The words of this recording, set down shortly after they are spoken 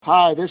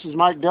Hi, this is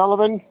Mike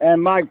Delavan.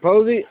 And Mike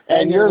Posey.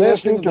 And you're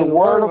listening to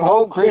Word of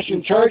Hope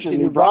Christian Church in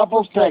New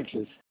Braunfels,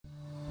 Texas.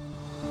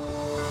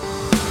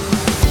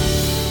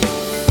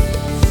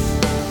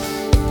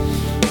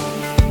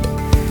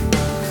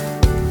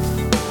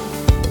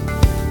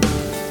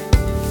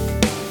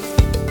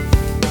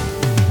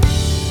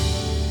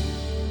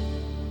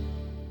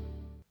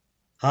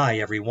 Hi,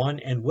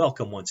 everyone, and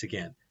welcome once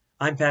again.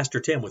 I'm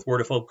Pastor Tim with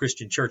Word of Hope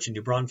Christian Church in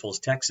New Braunfels,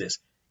 Texas.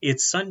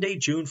 It's Sunday,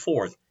 June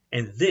 4th,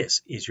 and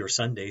this is your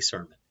Sunday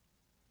sermon.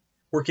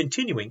 We're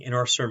continuing in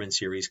our sermon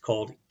series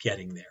called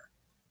Getting There.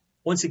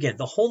 Once again,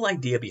 the whole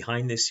idea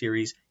behind this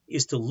series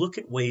is to look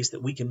at ways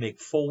that we can make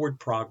forward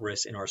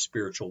progress in our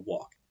spiritual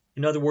walk.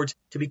 In other words,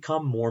 to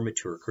become more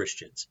mature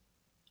Christians.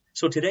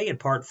 So today in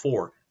part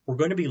 4, we're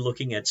going to be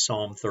looking at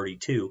Psalm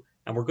 32,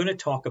 and we're going to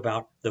talk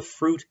about the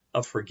fruit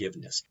of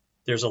forgiveness.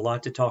 There's a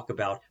lot to talk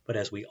about, but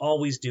as we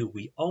always do,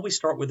 we always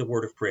start with a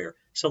word of prayer.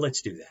 So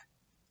let's do that.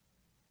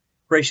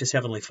 Gracious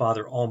Heavenly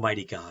Father,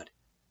 Almighty God,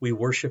 we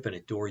worship and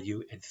adore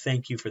you and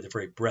thank you for the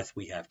very breath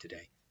we have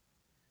today.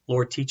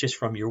 Lord, teach us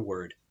from your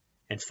word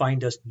and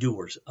find us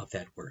doers of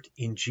that word.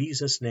 In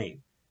Jesus'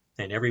 name.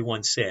 And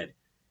everyone said,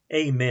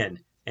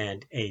 Amen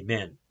and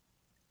Amen.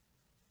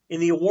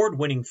 In the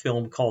award-winning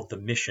film called The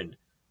Mission,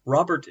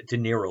 Robert De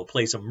Niro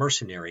plays a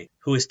mercenary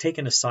who has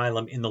taken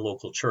asylum in the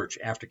local church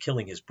after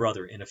killing his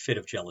brother in a fit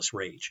of jealous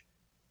rage.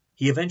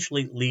 He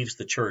eventually leaves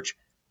the church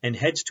and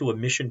heads to a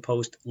mission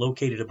post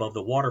located above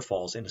the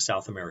waterfalls in a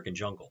South American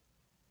jungle.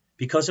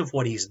 Because of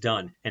what he's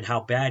done and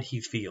how bad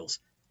he feels,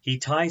 he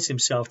ties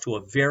himself to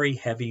a very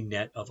heavy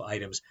net of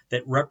items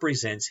that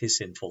represents his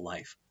sinful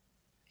life.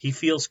 He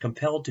feels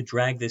compelled to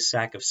drag this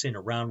sack of sin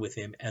around with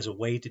him as a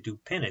way to do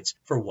penance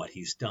for what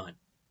he's done.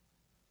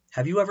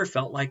 Have you ever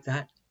felt like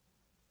that?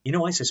 You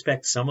know, I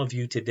suspect some of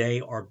you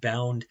today are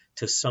bound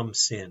to some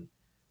sin.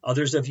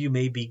 Others of you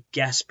may be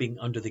gasping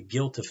under the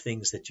guilt of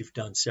things that you've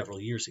done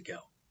several years ago.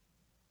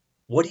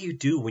 What do you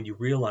do when you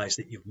realize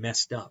that you've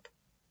messed up?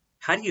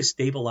 How do you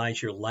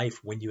stabilize your life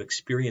when you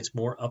experience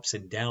more ups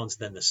and downs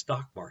than the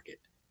stock market?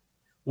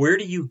 Where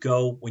do you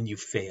go when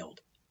you've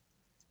failed?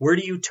 Where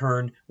do you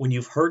turn when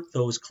you've hurt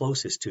those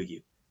closest to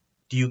you?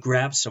 Do you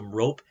grab some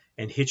rope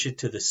and hitch it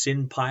to the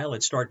sin pile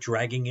and start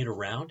dragging it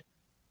around?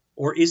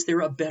 Or is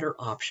there a better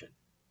option?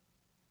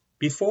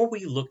 Before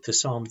we look to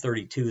Psalm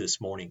 32 this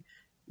morning,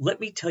 let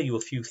me tell you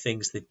a few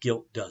things that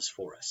guilt does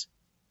for us.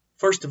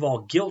 First of all,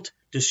 guilt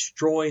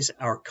destroys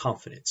our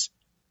confidence.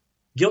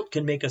 Guilt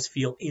can make us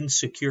feel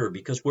insecure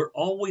because we're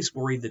always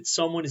worried that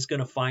someone is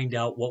going to find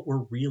out what we're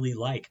really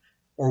like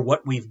or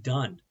what we've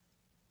done.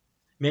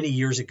 Many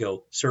years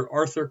ago, Sir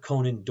Arthur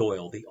Conan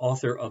Doyle, the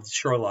author of the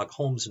Sherlock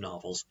Holmes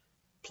novels,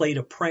 played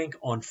a prank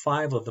on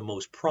 5 of the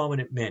most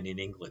prominent men in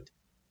England.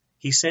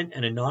 He sent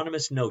an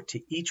anonymous note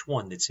to each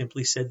one that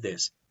simply said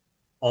this: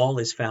 "All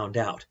is found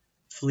out.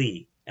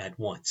 Flee at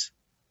once."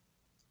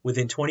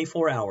 Within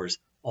 24 hours,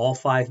 all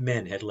 5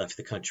 men had left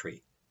the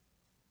country.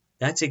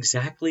 That's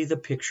exactly the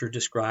picture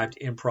described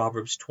in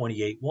Proverbs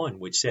 28:1,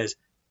 which says,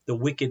 "The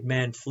wicked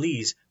man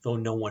flees though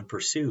no one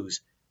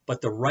pursues,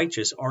 but the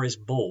righteous are as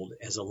bold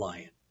as a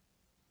lion."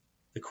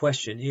 The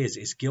question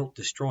is guilt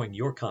destroying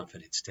your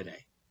confidence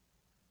today?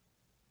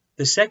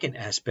 The second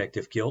aspect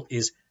of guilt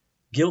is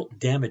guilt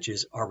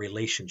damages our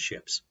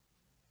relationships.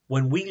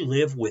 When we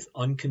live with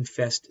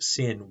unconfessed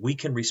sin, we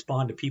can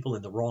respond to people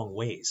in the wrong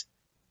ways.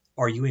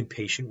 Are you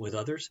impatient with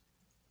others?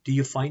 Do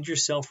you find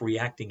yourself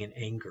reacting in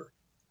anger?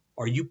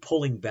 Are you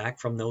pulling back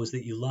from those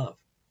that you love?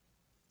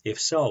 If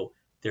so,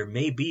 there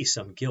may be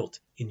some guilt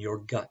in your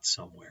gut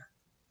somewhere.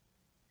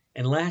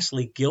 And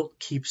lastly, guilt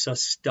keeps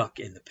us stuck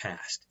in the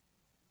past.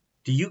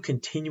 Do you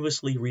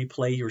continuously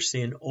replay your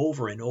sin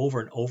over and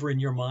over and over in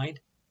your mind?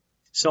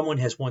 Someone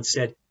has once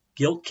said,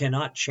 guilt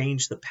cannot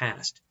change the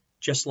past,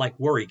 just like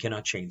worry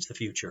cannot change the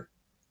future,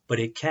 but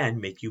it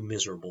can make you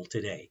miserable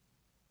today.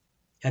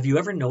 Have you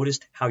ever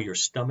noticed how your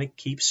stomach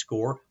keeps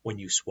score when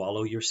you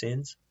swallow your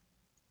sins?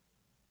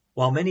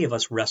 While many of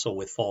us wrestle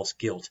with false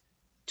guilt,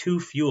 too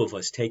few of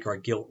us take our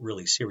guilt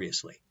really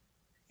seriously.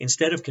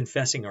 Instead of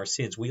confessing our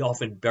sins, we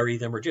often bury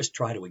them or just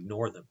try to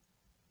ignore them.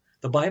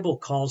 The Bible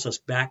calls us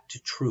back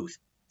to truth,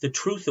 the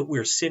truth that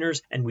we're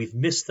sinners and we've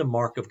missed the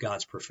mark of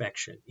God's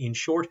perfection. In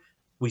short,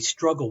 we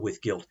struggle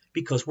with guilt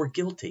because we're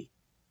guilty.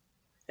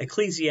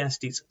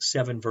 Ecclesiastes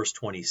 7 verse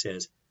 20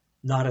 says,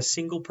 "Not a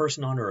single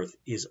person on earth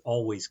is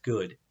always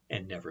good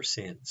and never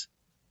sins."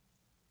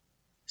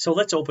 So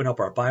let's open up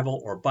our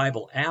Bible or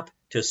Bible app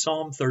to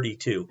Psalm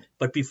 32.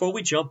 But before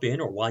we jump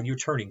in, or while you're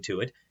turning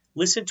to it,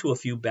 listen to a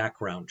few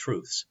background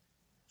truths.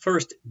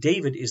 First,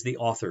 David is the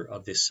author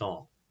of this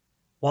psalm.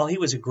 While he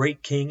was a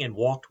great king and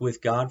walked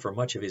with God for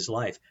much of his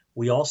life,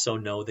 we also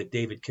know that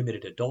David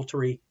committed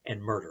adultery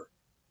and murder.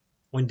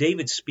 When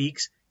David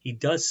speaks, he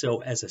does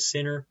so as a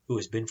sinner who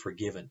has been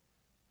forgiven.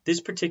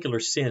 This particular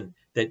sin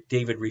that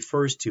David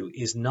refers to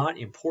is not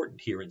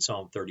important here in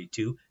Psalm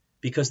 32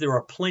 because there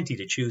are plenty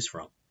to choose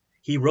from.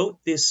 He wrote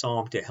this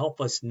psalm to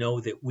help us know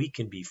that we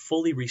can be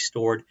fully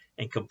restored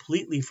and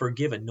completely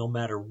forgiven no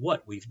matter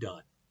what we've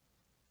done.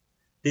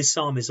 This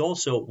psalm is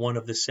also one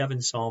of the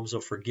 7 psalms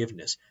of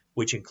forgiveness,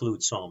 which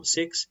include Psalm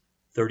 6,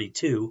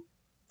 32,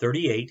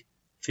 38,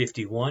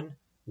 51,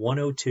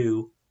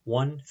 102,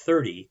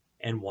 130,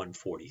 and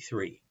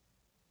 143.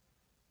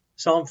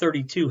 Psalm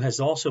 32 has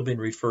also been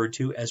referred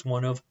to as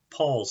one of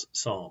Paul's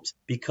psalms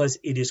because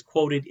it is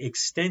quoted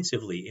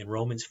extensively in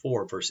Romans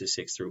 4, verses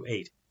 6 through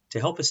 8, to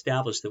help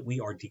establish that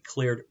we are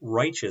declared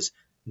righteous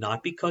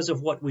not because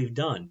of what we've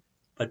done,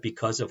 but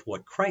because of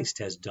what Christ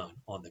has done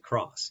on the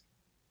cross.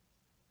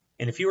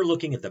 And if you are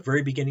looking at the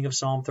very beginning of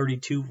Psalm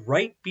 32,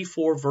 right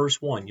before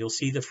verse 1, you'll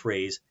see the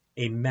phrase,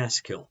 a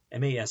maskil,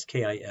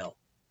 M-A-S-K-I-L.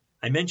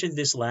 I mentioned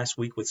this last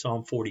week with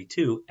Psalm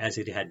 42 as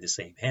it had the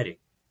same heading.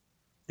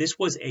 This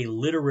was a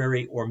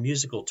literary or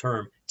musical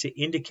term to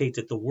indicate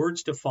that the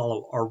words to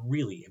follow are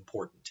really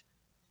important.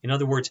 In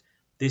other words,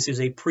 this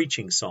is a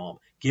preaching psalm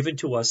given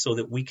to us so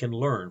that we can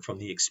learn from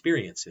the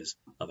experiences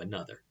of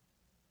another.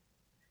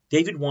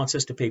 David wants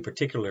us to pay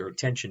particular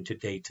attention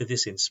today to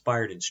this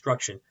inspired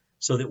instruction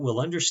so that we'll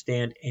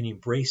understand and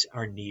embrace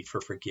our need for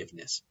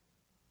forgiveness.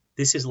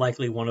 This is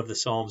likely one of the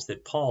psalms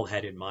that Paul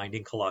had in mind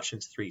in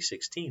Colossians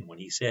 3:16 when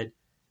he said,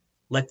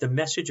 "Let the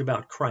message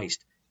about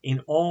Christ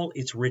in all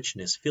its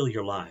richness fill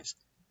your lives.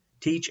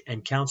 Teach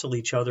and counsel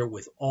each other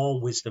with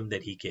all wisdom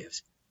that he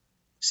gives.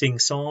 Sing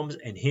psalms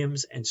and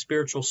hymns and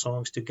spiritual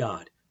songs to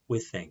God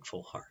with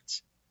thankful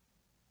hearts."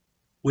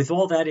 With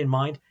all that in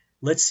mind,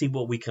 let's see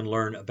what we can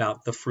learn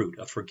about the fruit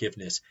of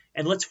forgiveness,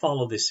 and let's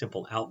follow this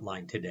simple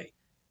outline today.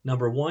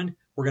 Number 1,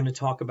 we're going to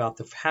talk about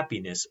the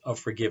happiness of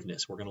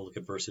forgiveness. We're going to look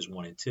at verses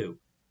 1 and 2.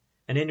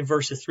 And then in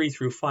verses 3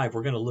 through 5,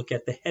 we're going to look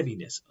at the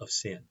heaviness of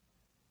sin.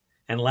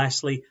 And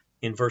lastly,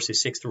 in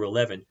verses 6 through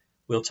 11,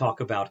 we'll talk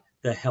about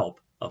the help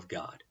of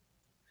God.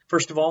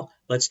 First of all,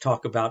 let's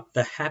talk about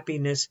the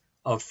happiness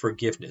of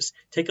forgiveness.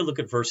 Take a look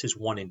at verses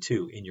 1 and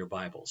 2 in your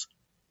Bibles.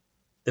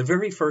 The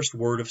very first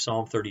word of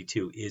Psalm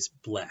 32 is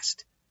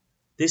blessed.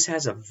 This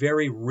has a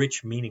very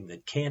rich meaning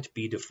that can't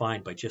be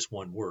defined by just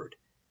one word.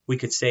 We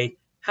could say,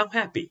 how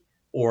happy,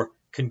 or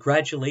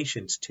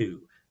congratulations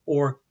to,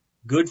 or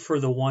good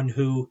for the one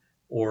who,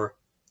 or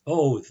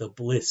oh, the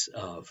bliss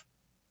of.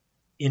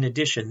 In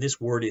addition, this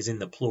word is in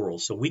the plural,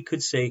 so we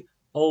could say,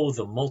 oh,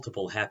 the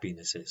multiple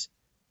happinesses,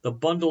 the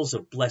bundles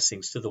of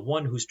blessings to the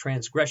one whose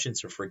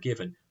transgressions are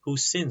forgiven,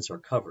 whose sins are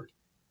covered.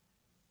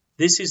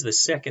 This is the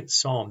second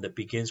psalm that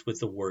begins with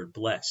the word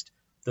blessed.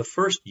 The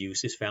first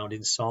use is found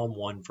in Psalm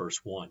 1, verse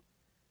 1.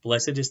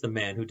 Blessed is the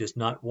man who does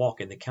not walk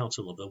in the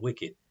counsel of the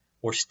wicked,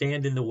 or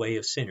stand in the way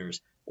of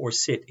sinners, or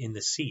sit in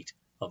the seat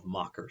of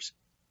mockers.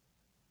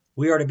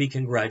 We are to be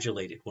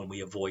congratulated when we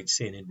avoid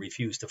sin and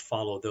refuse to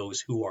follow those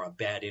who are a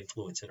bad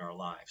influence in our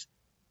lives.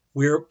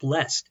 We're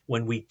blessed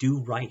when we do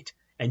right,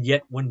 and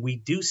yet when we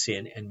do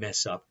sin and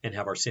mess up and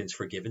have our sins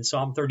forgiven,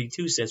 Psalm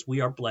 32 says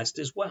we are blessed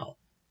as well.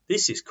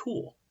 This is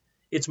cool.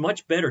 It's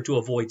much better to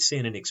avoid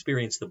sin and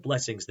experience the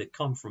blessings that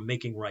come from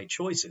making right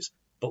choices.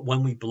 But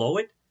when we blow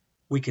it,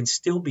 we can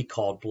still be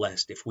called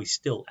blessed if we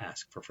still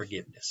ask for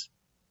forgiveness.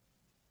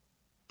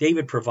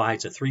 David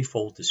provides a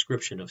threefold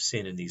description of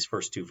sin in these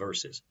first 2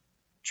 verses.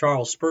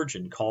 Charles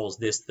Spurgeon calls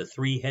this the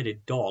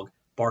 3-headed dog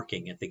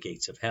barking at the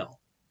gates of hell.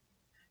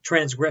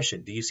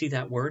 Transgression, do you see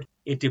that word?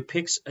 It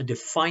depicts a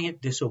defiant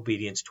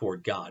disobedience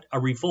toward God, a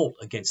revolt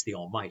against the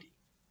Almighty.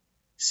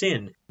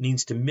 Sin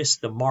means to miss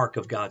the mark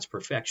of God's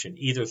perfection,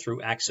 either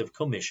through acts of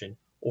commission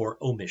or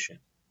omission.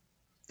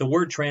 The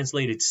word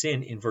translated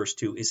sin in verse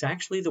 2 is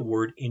actually the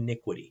word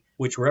iniquity,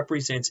 which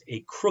represents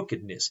a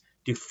crookedness,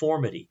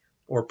 deformity,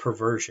 or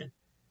perversion.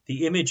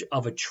 The image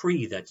of a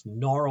tree that's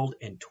gnarled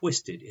and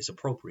twisted is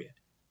appropriate.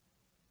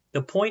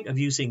 The point of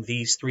using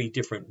these 3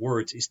 different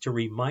words is to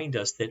remind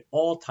us that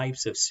all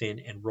types of sin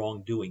and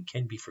wrongdoing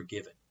can be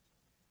forgiven.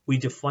 We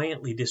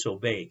defiantly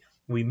disobey,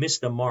 we miss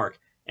the mark,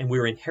 and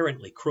we're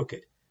inherently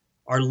crooked.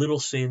 Our little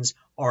sins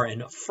are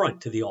an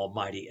affront to the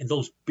Almighty, and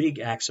those big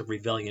acts of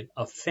rebellion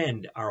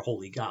offend our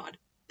holy God.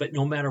 But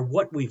no matter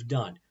what we've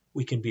done,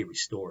 we can be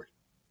restored.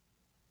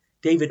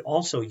 David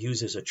also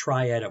uses a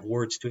triad of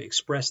words to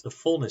express the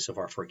fullness of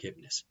our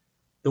forgiveness.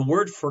 The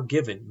word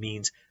forgiven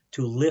means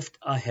to lift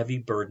a heavy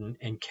burden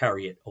and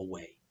carry it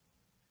away.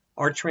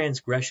 Our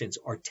transgressions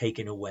are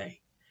taken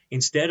away.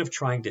 Instead of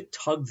trying to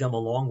tug them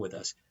along with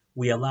us,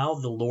 we allow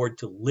the Lord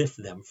to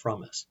lift them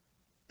from us.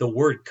 The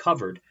word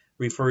covered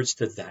refers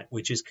to that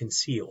which is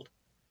concealed.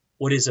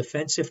 What is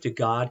offensive to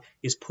God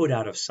is put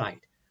out of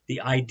sight.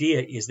 The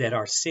idea is that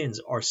our sins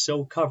are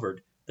so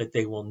covered that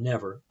they will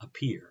never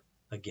appear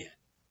again.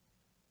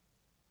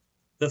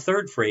 The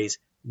third phrase,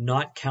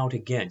 not count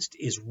against,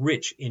 is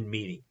rich in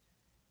meaning.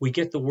 We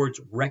get the words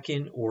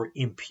reckon or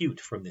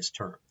impute from this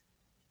term.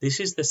 This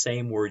is the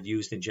same word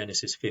used in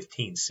Genesis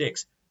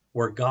 15:6,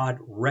 where God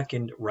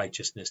reckoned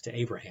righteousness to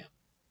Abraham.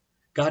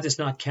 God does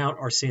not count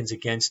our sins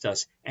against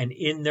us, and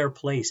in their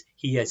place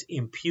he has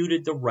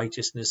imputed the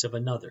righteousness of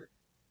another.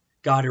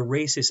 God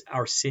erases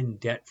our sin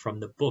debt from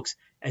the books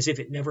as if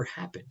it never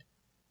happened.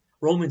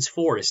 Romans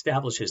 4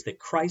 establishes that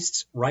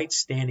Christ's right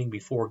standing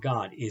before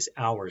God is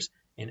ours,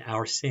 and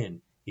our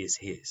sin is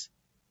his.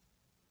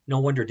 No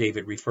wonder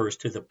David refers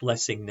to the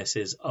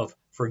blessingnesses of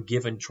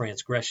forgiven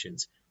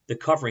transgressions, the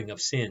covering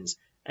of sins,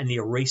 and the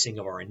erasing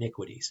of our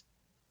iniquities.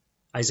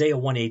 Isaiah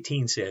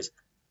 1:18 says,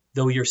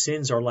 "Though your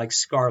sins are like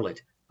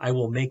scarlet, I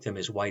will make them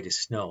as white as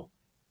snow.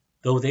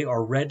 Though they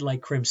are red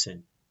like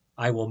crimson,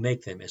 I will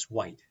make them as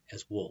white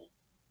as wool."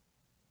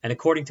 And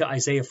according to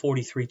Isaiah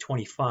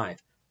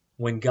 43:25,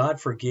 when God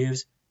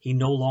forgives, he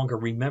no longer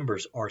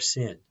remembers our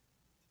sin.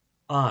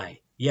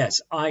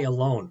 Yes, I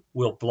alone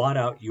will blot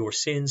out your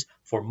sins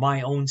for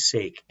my own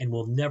sake and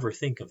will never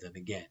think of them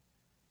again.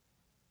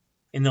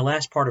 In the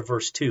last part of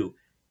verse 2,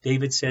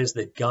 David says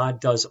that God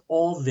does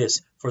all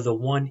this for the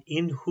one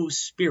in whose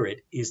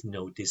spirit is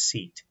no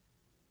deceit.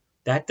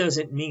 That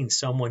doesn't mean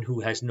someone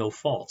who has no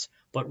faults,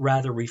 but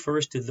rather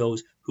refers to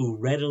those who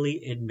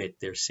readily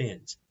admit their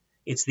sins.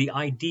 It's the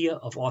idea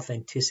of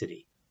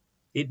authenticity.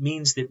 It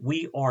means that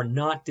we are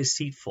not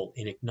deceitful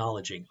in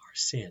acknowledging our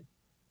sin.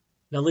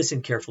 Now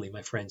listen carefully,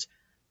 my friends.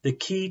 The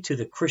key to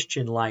the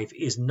Christian life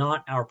is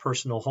not our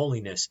personal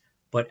holiness,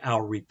 but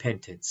our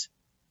repentance.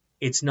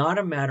 It's not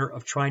a matter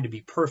of trying to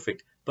be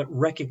perfect, but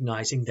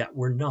recognizing that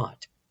we're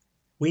not.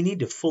 We need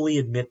to fully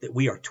admit that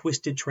we are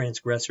twisted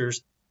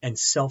transgressors and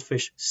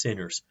selfish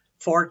sinners.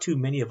 Far too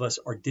many of us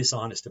are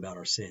dishonest about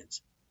our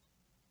sins.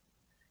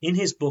 In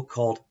his book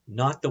called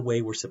Not the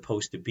Way We're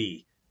Supposed to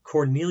Be,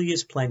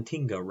 Cornelius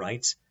Plantinga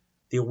writes,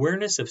 "The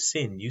awareness of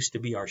sin used to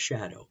be our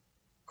shadow.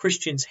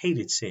 Christians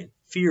hated sin,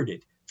 feared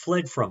it,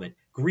 fled from it,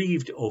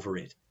 grieved over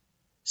it.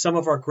 Some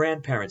of our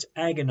grandparents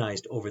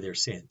agonized over their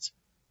sins.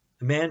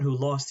 A man who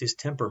lost his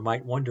temper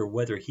might wonder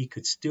whether he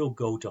could still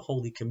go to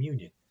Holy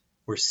Communion.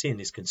 Where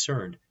sin is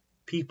concerned,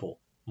 people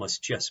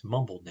must just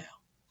mumble now."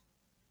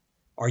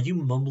 Are you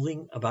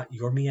mumbling about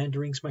your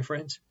meanderings, my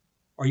friends?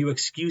 Are you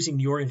excusing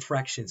your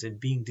infractions and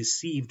being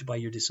deceived by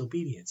your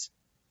disobedience?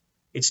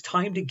 It's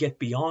time to get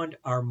beyond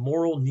our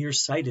moral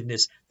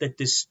nearsightedness that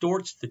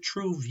distorts the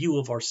true view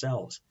of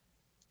ourselves.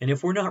 And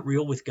if we're not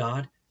real with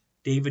God,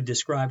 David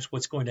describes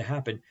what's going to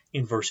happen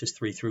in verses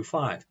 3 through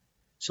 5.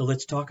 So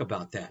let's talk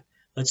about that.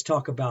 Let's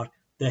talk about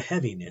the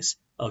heaviness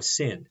of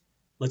sin.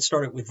 Let's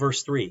start it with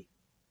verse 3.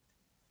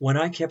 "When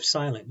I kept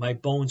silent, my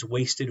bones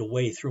wasted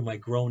away through my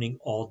groaning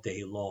all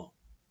day long."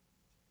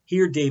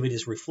 Here David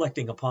is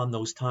reflecting upon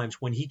those times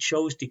when he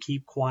chose to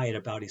keep quiet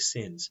about his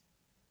sins.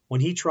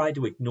 When he tried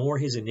to ignore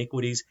his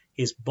iniquities,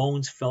 his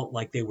bones felt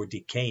like they were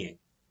decaying.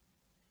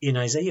 In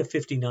Isaiah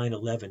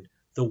 59:11,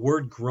 the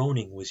word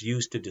groaning was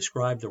used to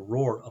describe the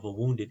roar of a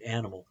wounded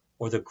animal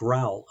or the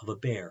growl of a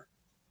bear.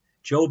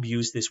 Job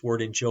used this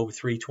word in Job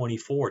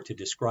 3:24 to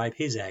describe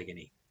his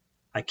agony.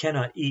 "I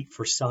cannot eat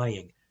for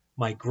sighing.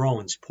 My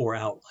groans pour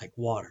out like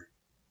water."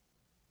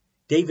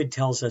 David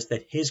tells us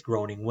that his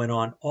groaning went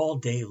on all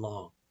day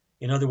long.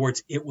 In other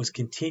words, it was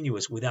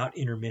continuous without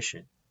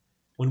intermission.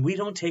 When we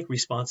don't take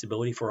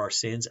responsibility for our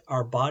sins,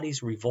 our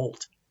bodies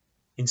revolt.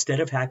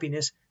 Instead of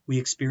happiness, we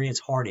experience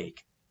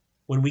heartache.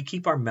 When we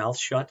keep our mouth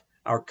shut,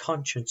 our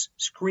conscience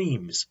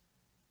screams.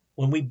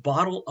 When we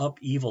bottle up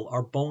evil,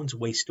 our bones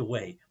waste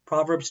away.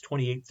 Proverbs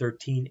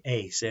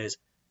 28:13a says,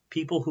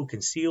 "People who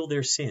conceal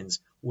their sins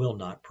will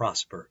not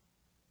prosper."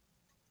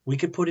 We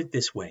could put it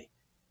this way: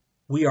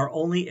 we are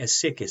only as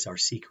sick as our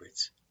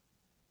secrets.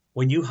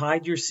 When you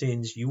hide your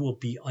sins, you will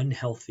be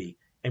unhealthy,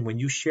 and when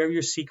you share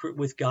your secret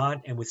with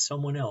God and with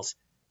someone else,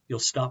 you'll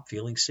stop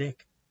feeling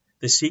sick.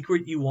 The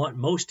secret you want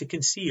most to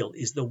conceal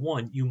is the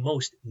one you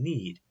most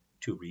need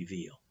to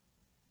reveal.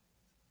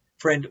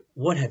 Friend,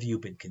 what have you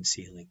been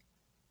concealing?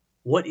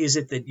 What is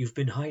it that you've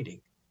been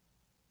hiding?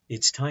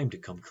 It's time to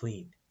come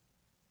clean.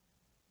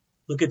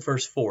 Look at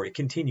verse 4. It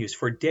continues,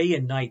 "For day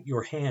and night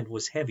your hand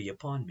was heavy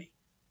upon me."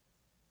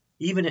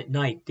 Even at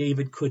night,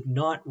 David could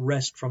not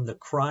rest from the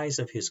cries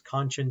of his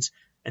conscience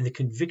and the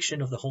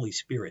conviction of the Holy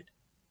Spirit.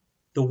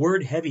 The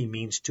word heavy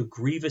means to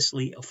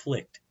grievously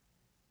afflict.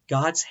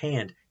 God's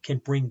hand can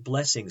bring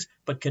blessings,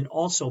 but can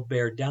also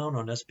bear down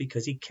on us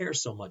because he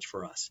cares so much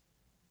for us.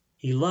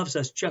 He loves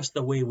us just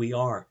the way we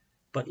are,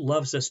 but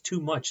loves us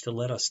too much to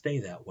let us stay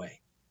that way.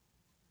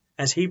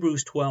 As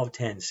Hebrews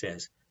 12:10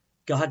 says,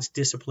 God's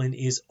discipline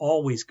is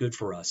always good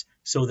for us,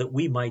 so that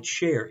we might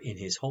share in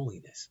his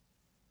holiness.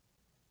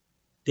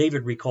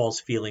 David recalls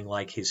feeling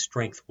like his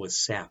strength was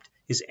sapped,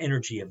 his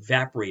energy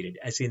evaporated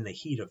as in the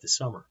heat of the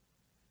summer.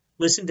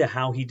 Listen to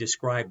how he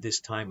described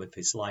this time of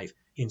his life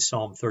in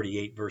Psalm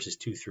 38, verses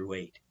 2 through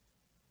 8.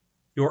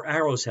 "Your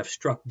arrows have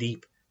struck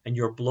deep, and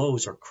your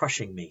blows are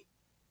crushing me.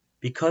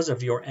 Because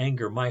of your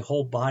anger, my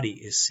whole body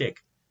is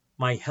sick.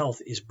 My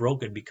health is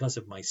broken because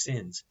of my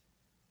sins.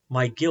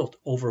 My guilt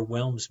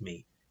overwhelms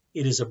me.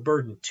 It is a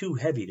burden too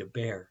heavy to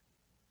bear.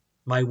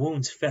 My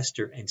wounds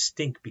fester and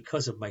stink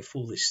because of my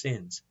foolish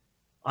sins.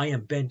 I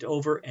am bent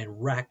over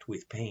and racked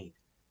with pain.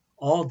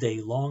 All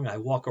day long I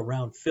walk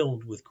around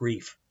filled with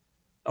grief.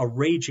 A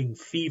raging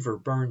fever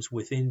burns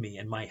within me,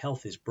 and my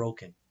health is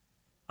broken.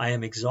 I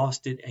am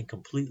exhausted and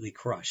completely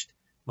crushed.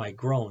 My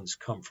groans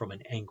come from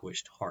an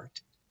anguished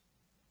heart."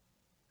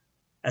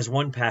 As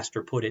one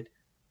pastor put it,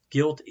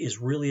 guilt is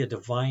really a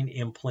divine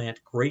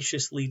implant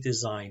graciously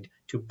designed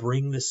to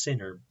bring the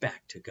sinner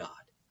back to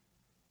God.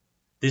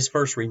 This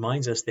verse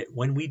reminds us that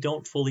when we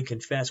don't fully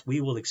confess,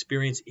 we will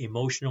experience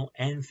emotional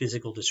and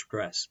physical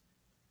distress.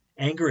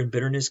 Anger and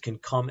bitterness can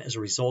come as a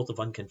result of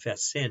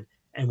unconfessed sin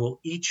and will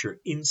eat your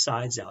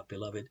insides out,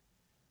 beloved.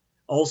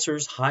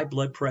 Ulcers, high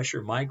blood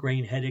pressure,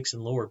 migraine headaches,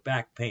 and lower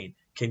back pain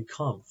can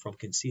come from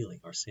concealing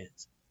our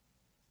sins.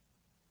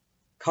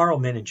 Karl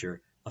Menninger,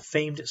 a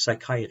famed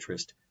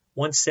psychiatrist,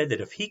 once said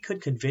that if he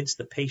could convince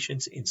the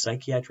patients in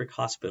psychiatric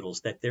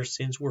hospitals that their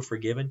sins were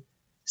forgiven,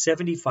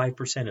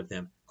 75% of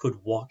them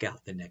could walk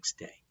out the next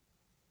day.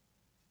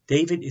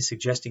 David is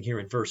suggesting here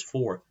in verse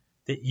 4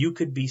 that you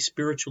could be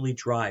spiritually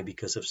dry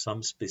because of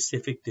some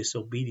specific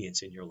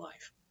disobedience in your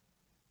life.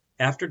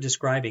 After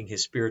describing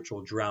his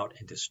spiritual drought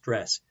and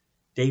distress,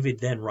 David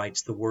then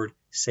writes the word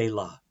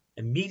Selah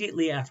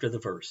immediately after the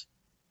verse.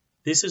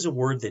 This is a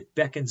word that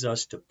beckons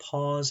us to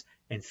pause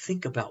and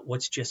think about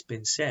what's just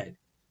been said.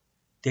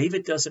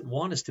 David doesn't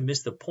want us to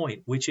miss the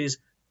point, which is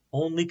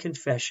only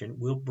confession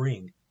will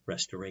bring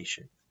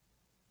restoration.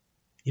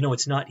 You know,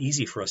 it's not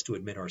easy for us to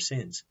admit our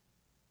sins.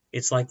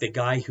 It's like the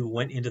guy who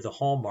went into the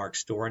Hallmark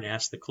store and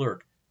asked the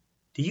clerk,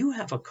 "Do you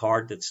have a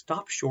card that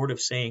stops short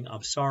of saying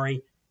I'm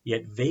sorry,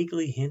 yet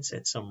vaguely hints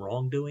at some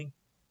wrongdoing?"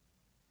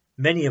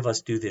 Many of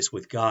us do this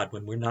with God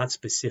when we're not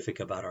specific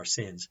about our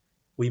sins.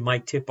 We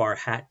might tip our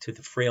hat to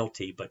the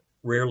frailty, but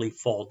rarely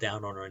fall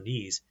down on our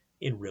knees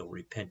in real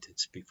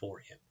repentance before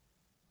Him.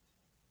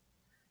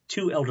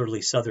 Two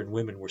elderly Southern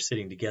women were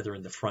sitting together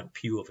in the front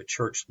pew of a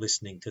church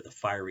listening to the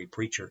fiery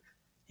preacher.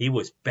 He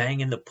was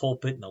banging the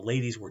pulpit and the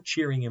ladies were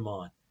cheering him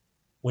on.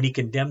 When he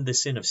condemned the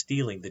sin of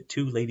stealing, the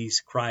two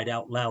ladies cried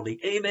out loudly,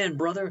 "Amen,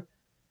 brother."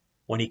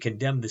 When he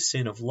condemned the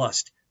sin of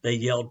lust, they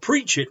yelled,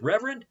 "Preach it,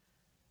 Reverend."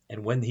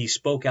 And when he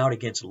spoke out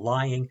against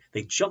lying,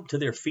 they jumped to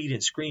their feet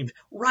and screamed,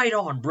 "Right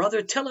on,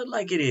 brother, tell it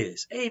like it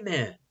is.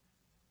 Amen."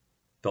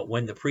 But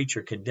when the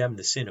preacher condemned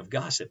the sin of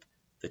gossip,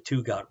 the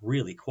two got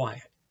really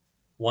quiet.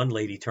 One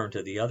lady turned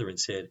to the other and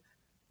said,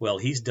 "Well,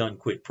 he's done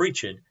quit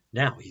preaching.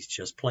 Now he's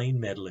just plain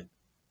meddling."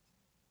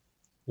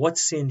 What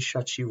sin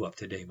shuts you up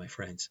today, my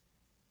friends?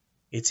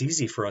 It's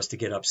easy for us to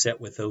get upset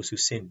with those who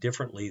sin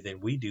differently than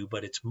we do,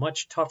 but it's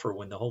much tougher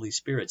when the Holy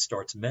Spirit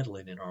starts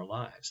meddling in our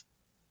lives.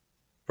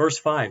 Verse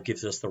 5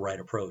 gives us the right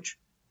approach.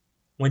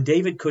 When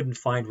David couldn't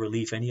find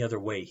relief any other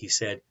way, he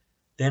said,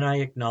 "Then I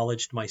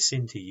acknowledged my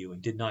sin to you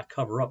and did not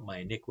cover up my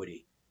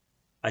iniquity.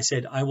 I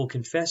said, I will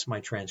confess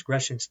my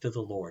transgressions to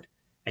the Lord,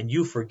 and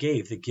you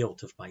forgave the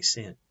guilt of my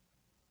sin."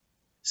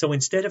 So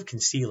instead of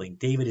concealing,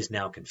 David is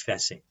now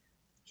confessing.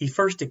 He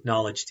first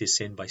acknowledged his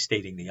sin by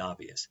stating the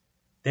obvious.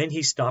 Then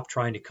he stopped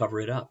trying to cover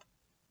it up.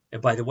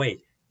 And by the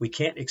way, we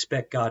can't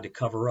expect God to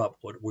cover up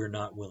what we're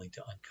not willing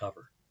to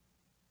uncover.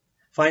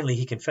 Finally,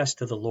 he confessed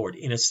to the Lord.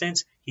 In a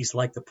sense, he's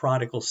like the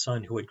prodigal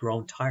son who had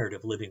grown tired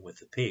of living with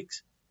the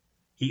pigs.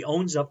 He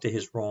owns up to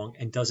his wrong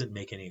and doesn't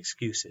make any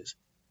excuses.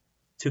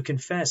 To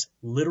confess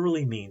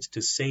literally means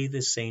to say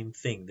the same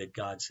thing that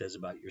God says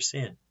about your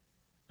sin.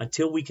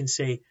 Until we can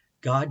say,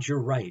 "God,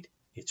 you're right,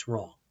 it's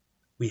wrong,"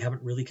 we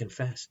haven't really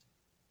confessed.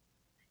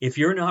 If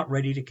you're not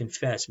ready to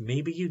confess,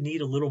 maybe you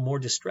need a little more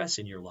distress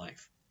in your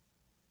life.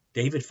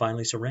 David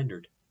finally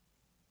surrendered.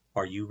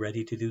 Are you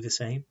ready to do the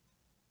same?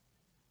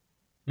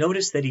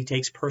 Notice that he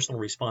takes personal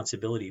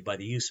responsibility by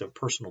the use of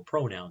personal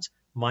pronouns,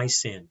 my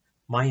sin,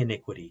 my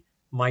iniquity,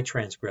 my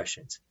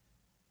transgressions.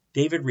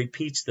 David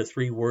repeats the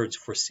three words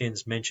for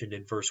sins mentioned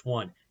in verse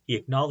 1. He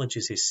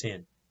acknowledges his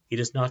sin, he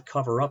does not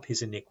cover up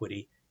his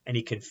iniquity, and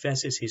he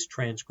confesses his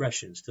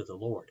transgressions to the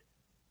Lord.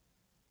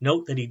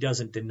 Note that he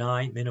doesn't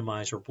deny,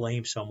 minimize, or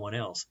blame someone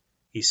else.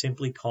 He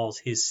simply calls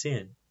his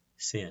sin,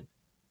 sin.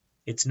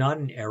 It's not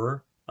an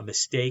error, a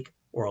mistake,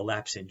 or a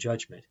lapse in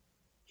judgment.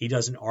 He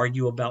doesn't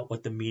argue about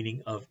what the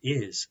meaning of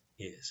is.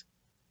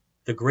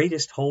 The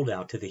greatest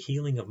holdout to the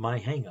healing of my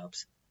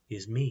hang-ups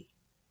is me.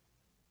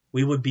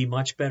 We would be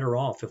much better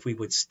off if we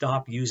would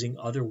stop using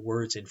other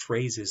words and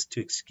phrases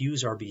to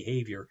excuse our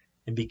behavior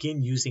and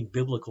begin using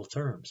biblical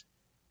terms.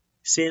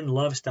 Sin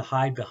loves to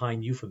hide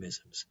behind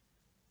euphemisms.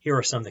 Here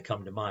are some that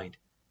come to mind.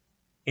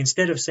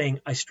 Instead of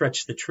saying, "I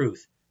stretch the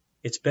truth,"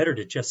 it's better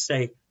to just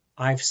say,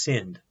 "I've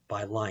sinned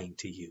by lying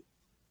to you."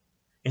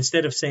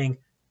 Instead of saying,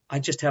 "I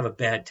just have a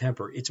bad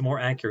temper," it's more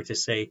accurate to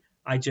say,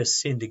 "I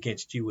just sinned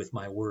against you with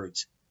my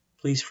words.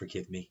 Please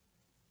forgive me."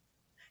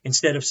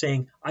 Instead of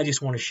saying, "I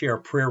just want to share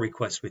a prayer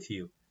request with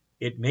you,"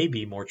 it may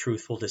be more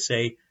truthful to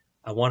say,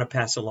 "I want to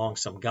pass along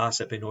some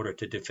gossip in order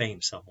to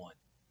defame someone."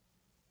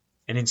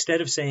 And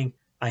instead of saying,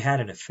 "I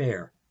had an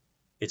affair,"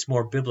 it's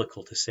more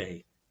biblical to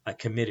say, "I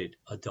committed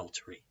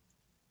adultery."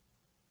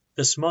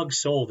 The smug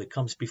soul that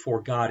comes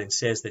before God and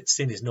says that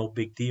sin is no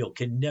big deal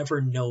can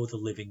never know the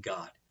living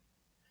God.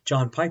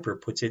 John Piper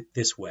puts it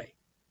this way: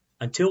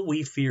 until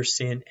we fear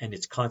sin and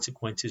its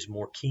consequences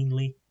more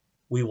keenly,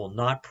 we will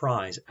not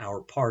prize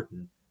our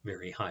pardon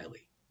very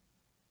highly.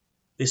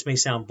 This may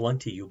sound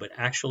blunt to you, but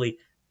actually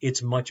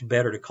it's much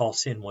better to call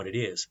sin what it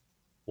is.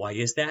 Why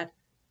is that?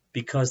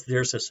 Because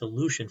there's a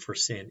solution for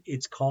sin.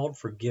 It's called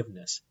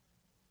forgiveness.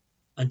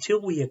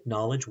 Until we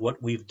acknowledge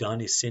what we've done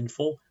is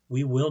sinful,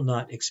 we will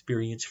not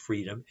experience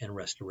freedom and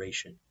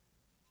restoration.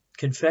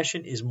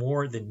 Confession is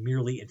more than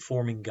merely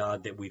informing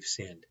God that we've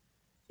sinned.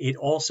 It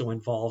also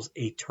involves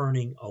a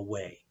turning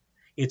away.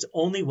 It's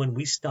only when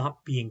we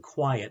stop being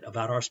quiet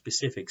about our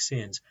specific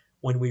sins,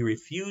 when we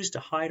refuse to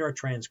hide our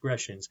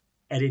transgressions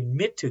and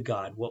admit to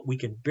God what we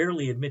can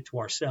barely admit to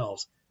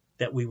ourselves,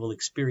 that we will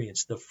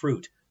experience the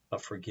fruit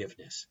of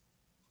forgiveness.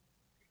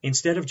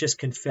 Instead of just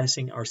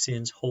confessing our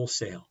sins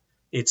wholesale,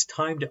 it's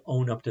time to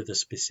own up to the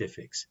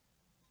specifics.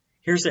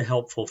 Here's a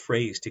helpful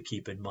phrase to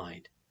keep in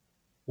mind.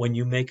 When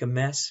you make a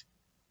mess,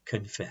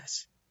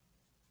 confess.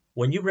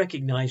 When you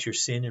recognize your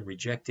sin and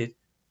reject it,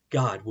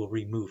 God will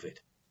remove it.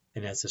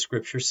 And as the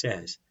scripture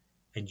says,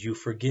 and you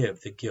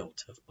forgive the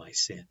guilt of my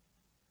sin.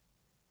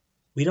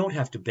 We don't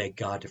have to beg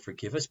God to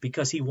forgive us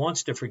because he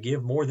wants to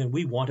forgive more than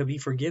we want to be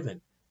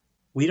forgiven.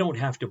 We don't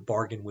have to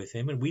bargain with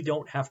him, and we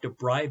don't have to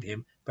bribe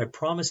him by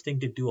promising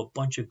to do a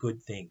bunch of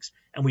good things,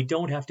 and we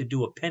don't have to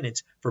do a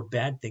penance for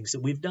bad things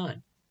that we've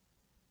done.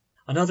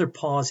 Another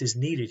pause is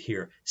needed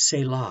here,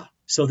 Selah,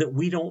 so that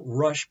we don't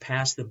rush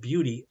past the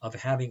beauty of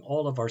having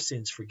all of our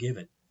sins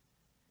forgiven.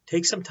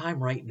 Take some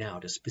time right now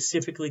to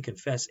specifically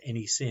confess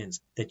any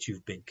sins that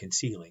you've been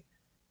concealing.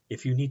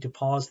 If you need to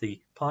pause the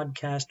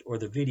podcast or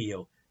the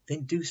video,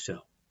 then do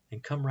so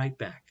and come right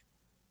back.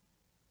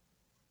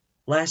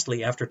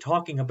 Lastly, after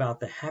talking about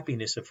the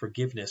happiness of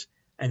forgiveness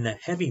and the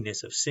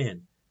heaviness of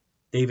sin,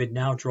 David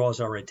now draws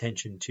our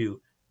attention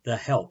to the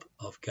help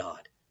of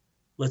God.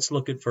 Let's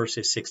look at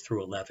verses 6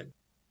 through 11.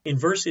 In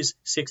verses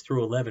 6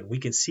 through 11, we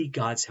can see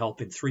God's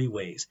help in three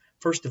ways.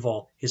 First of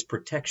all, his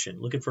protection.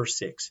 Look at verse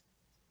 6.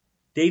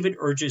 David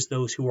urges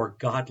those who are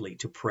godly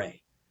to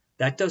pray.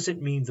 That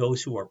doesn't mean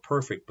those who are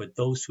perfect, but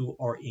those who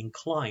are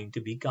inclined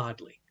to be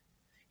godly.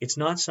 It's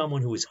not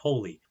someone who is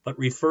holy, but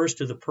refers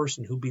to the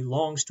person who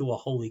belongs to a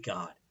holy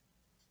God.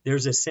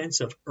 There's a sense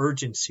of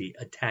urgency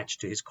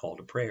attached to his call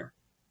to prayer.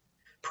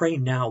 Pray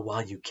now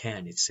while you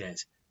can, it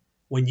says.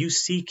 When you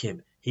seek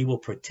him, he will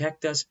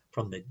protect us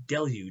from the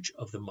deluge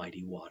of the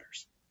mighty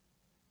waters.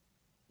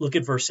 Look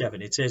at verse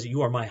 7. It says,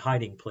 you are my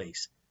hiding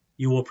place.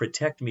 You will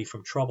protect me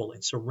from trouble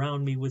and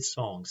surround me with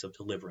songs of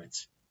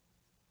deliverance.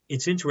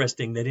 It's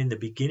interesting that in the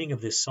beginning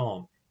of this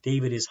psalm,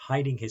 David is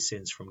hiding his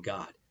sins from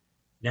God.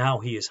 Now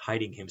he is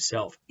hiding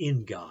himself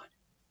in God.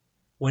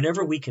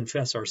 Whenever we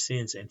confess our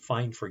sins and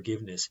find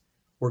forgiveness,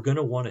 we're going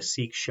to want to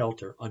seek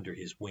shelter under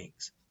his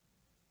wings.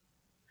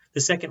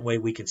 The second way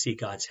we can see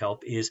God's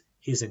help is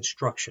his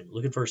instruction.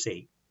 Look at verse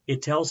 8.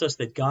 It tells us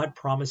that God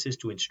promises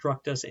to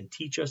instruct us and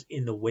teach us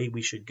in the way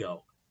we should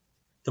go.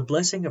 The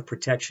blessing of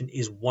protection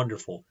is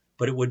wonderful,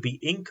 but it would be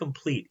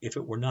incomplete if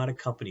it were not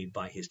accompanied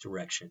by his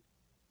direction.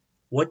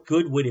 What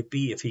good would it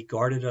be if he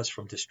guarded us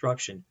from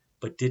destruction,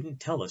 but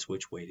didn't tell us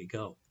which way to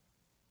go?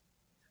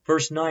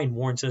 Verse 9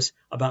 warns us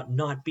about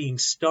not being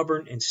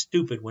stubborn and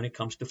stupid when it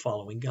comes to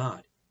following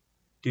God.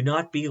 Do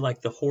not be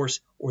like the horse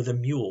or the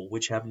mule,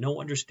 which have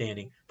no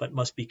understanding, but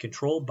must be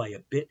controlled by a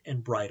bit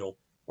and bridle,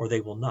 or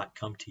they will not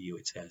come to you,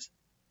 it says.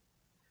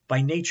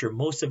 By nature,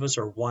 most of us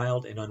are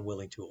wild and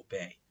unwilling to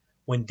obey.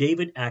 When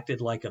David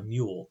acted like a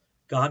mule,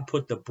 God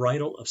put the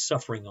bridle of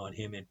suffering on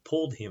him and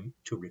pulled him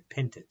to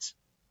repentance.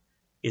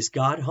 Is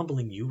God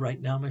humbling you right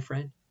now, my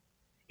friend?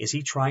 Is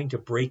he trying to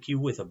break you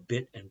with a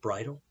bit and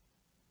bridle?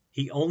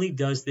 He only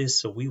does this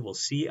so we will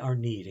see our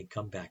need and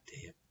come back to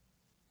him.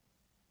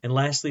 And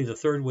lastly, the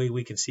third way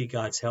we can see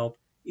God's help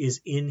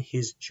is in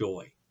his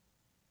joy.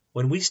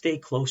 When we stay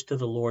close to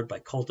the Lord by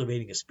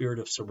cultivating a spirit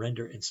of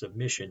surrender and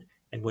submission,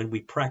 and when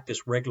we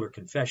practice regular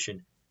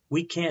confession,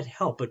 we can't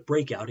help but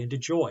break out into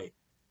joy.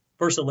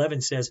 Verse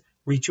 11 says,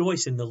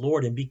 rejoice in the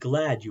Lord and be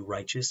glad, you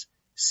righteous.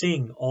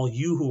 Sing, all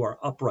you who are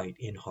upright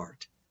in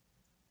heart.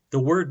 The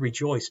word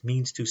rejoice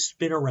means to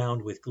spin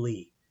around with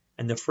glee,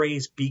 and the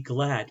phrase be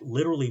glad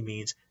literally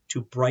means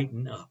to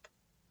brighten up.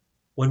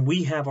 When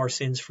we have our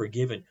sins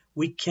forgiven,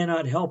 we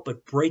cannot help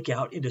but break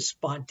out into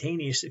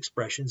spontaneous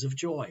expressions of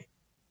joy.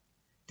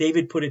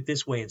 David put it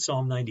this way in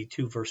Psalm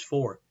 92, verse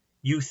 4,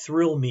 you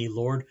thrill me,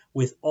 Lord,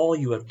 with all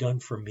you have done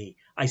for me.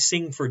 I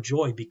sing for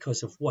joy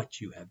because of what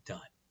you have done.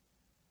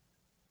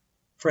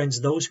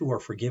 Friends, those who are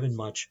forgiven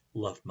much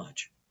love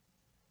much.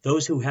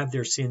 Those who have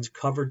their sins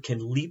covered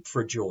can leap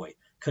for joy.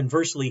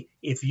 Conversely,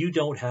 if you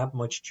don't have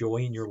much joy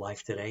in your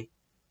life today,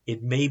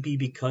 it may be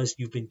because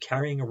you've been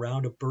carrying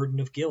around a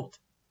burden of guilt.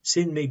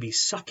 Sin may be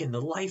sucking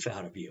the life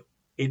out of you.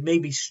 It may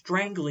be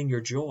strangling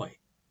your joy.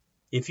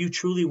 If you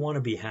truly want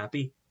to be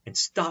happy and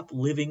stop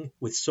living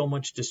with so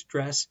much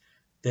distress,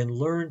 then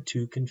learn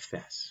to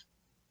confess.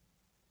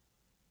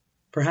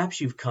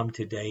 Perhaps you've come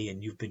today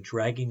and you've been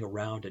dragging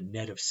around a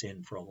net of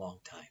sin for a long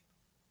time.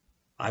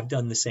 I've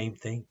done the same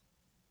thing.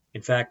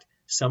 In fact,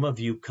 some of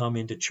you come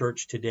into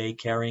church today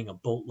carrying a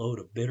boatload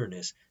of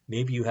bitterness.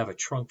 Maybe you have a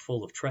trunk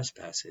full of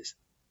trespasses.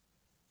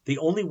 The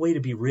only way to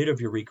be rid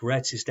of your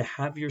regrets is to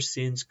have your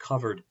sins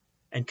covered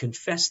and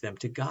confess them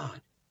to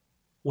God.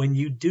 When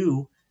you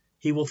do,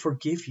 he will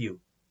forgive you.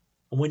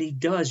 And when he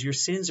does, your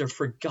sins are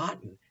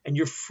forgotten and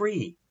you're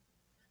free.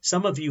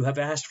 Some of you have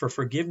asked for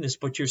forgiveness,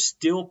 but you're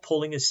still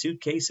pulling a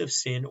suitcase of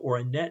sin or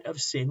a net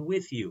of sin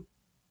with you.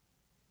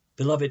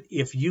 Beloved,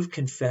 if you've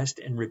confessed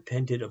and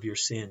repented of your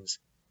sins,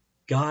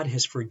 God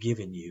has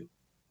forgiven you.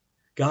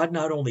 God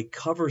not only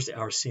covers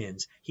our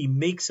sins, he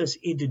makes us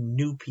into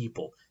new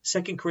people.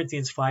 2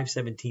 Corinthians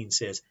 5:17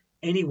 says,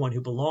 anyone who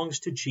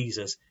belongs to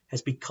Jesus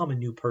has become a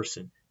new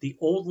person. The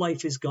old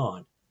life is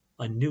gone.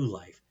 A new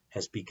life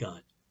has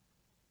begun.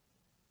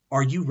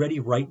 Are you ready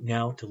right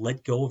now to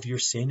let go of your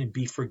sin and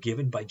be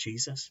forgiven by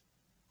Jesus?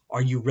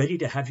 Are you ready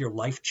to have your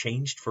life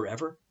changed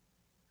forever?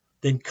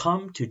 Then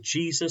come to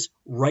Jesus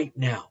right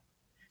now.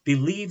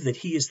 Believe that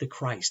he is the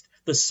Christ,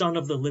 the Son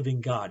of the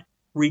living God.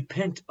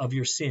 Repent of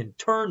your sin.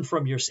 Turn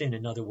from your sin,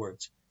 in other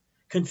words.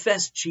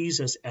 Confess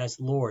Jesus as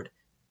Lord.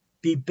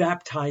 Be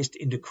baptized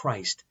into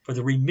Christ for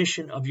the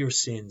remission of your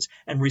sins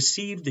and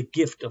receive the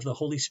gift of the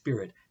Holy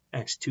Spirit,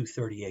 Acts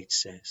 2:38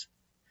 says.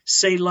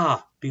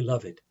 Selah,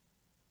 beloved.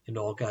 And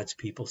all God's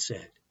people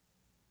said,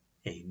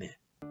 Amen.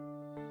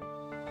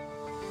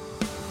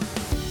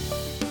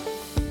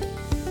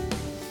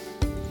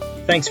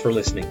 Thanks for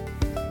listening.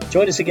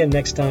 Join us again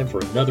next time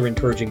for another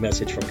encouraging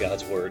message from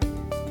God's Word.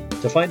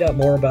 To find out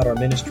more about our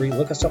ministry,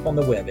 look us up on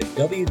the web at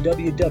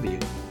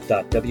www.whccnb.org.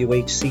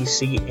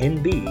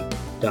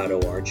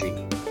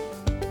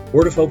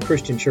 Word of Hope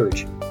Christian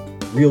Church.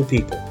 Real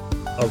people,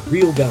 a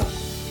real God,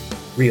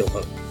 real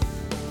hope.